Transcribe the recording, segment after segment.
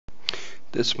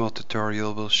This small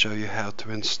tutorial will show you how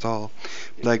to install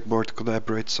Blackboard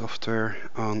Collaborate software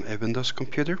on a Windows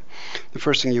computer. The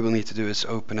first thing you will need to do is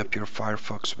open up your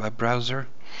Firefox web browser.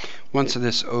 Once it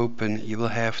is open, you will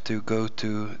have to go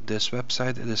to this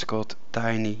website. It is called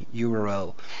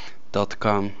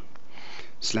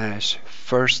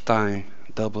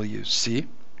tinyurl.com/firsttimewc.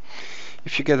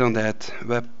 If you get on that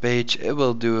web page, it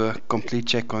will do a complete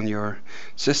check on your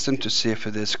system to see if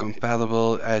it is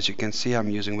compatible. As you can see,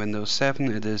 I'm using Windows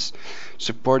 7. It is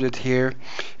supported here,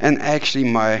 and actually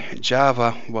my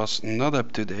Java was not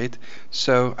up to date,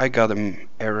 so I got an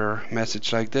error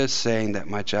message like this saying that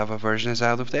my Java version is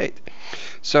out of date.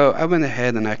 So I went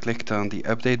ahead and I clicked on the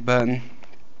update button.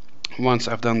 Once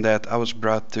I've done that, I was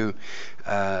brought to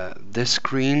this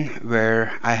screen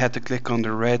where I had to click on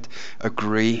the red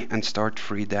agree and start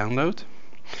free download.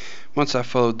 Once I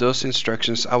followed those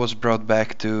instructions, I was brought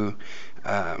back to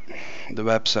the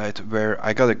website where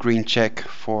I got a green check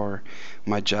for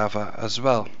my Java as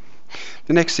well.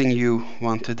 The next thing you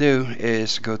want to do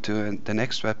is go to the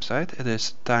next website. It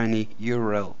is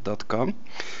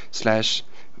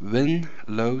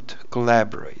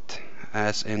tinyurl.com/winloadcollaborate,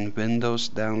 as in Windows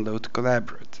download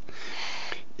collaborate.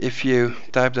 If you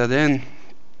type that in,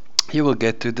 you will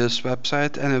get to this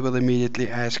website, and it will immediately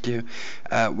ask you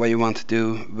what you want to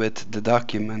do with the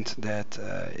document that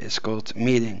is called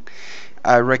meeting.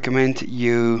 I recommend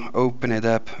you open it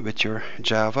up with your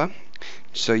Java,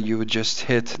 so you would just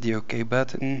hit the OK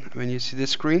button when you see the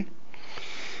screen.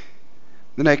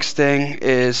 The next thing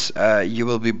is you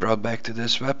will be brought back to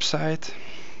this website,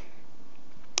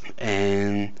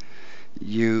 and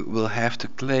you will have to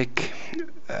click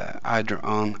either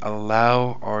on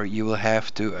allow, or you will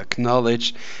have to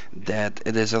acknowledge that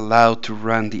it is allowed to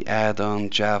run the add-on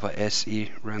Java SE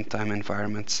Runtime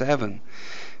Environment 7.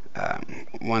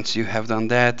 Once you have done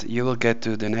that, you will get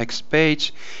to the next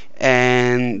page,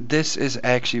 and this is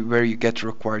actually where you get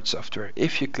required software.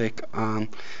 If you click on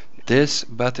this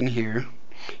button here,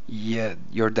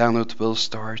 your download will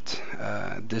start.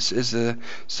 This is a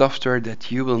software that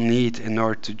you will need in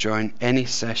order to join any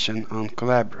session on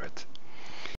Collaborate.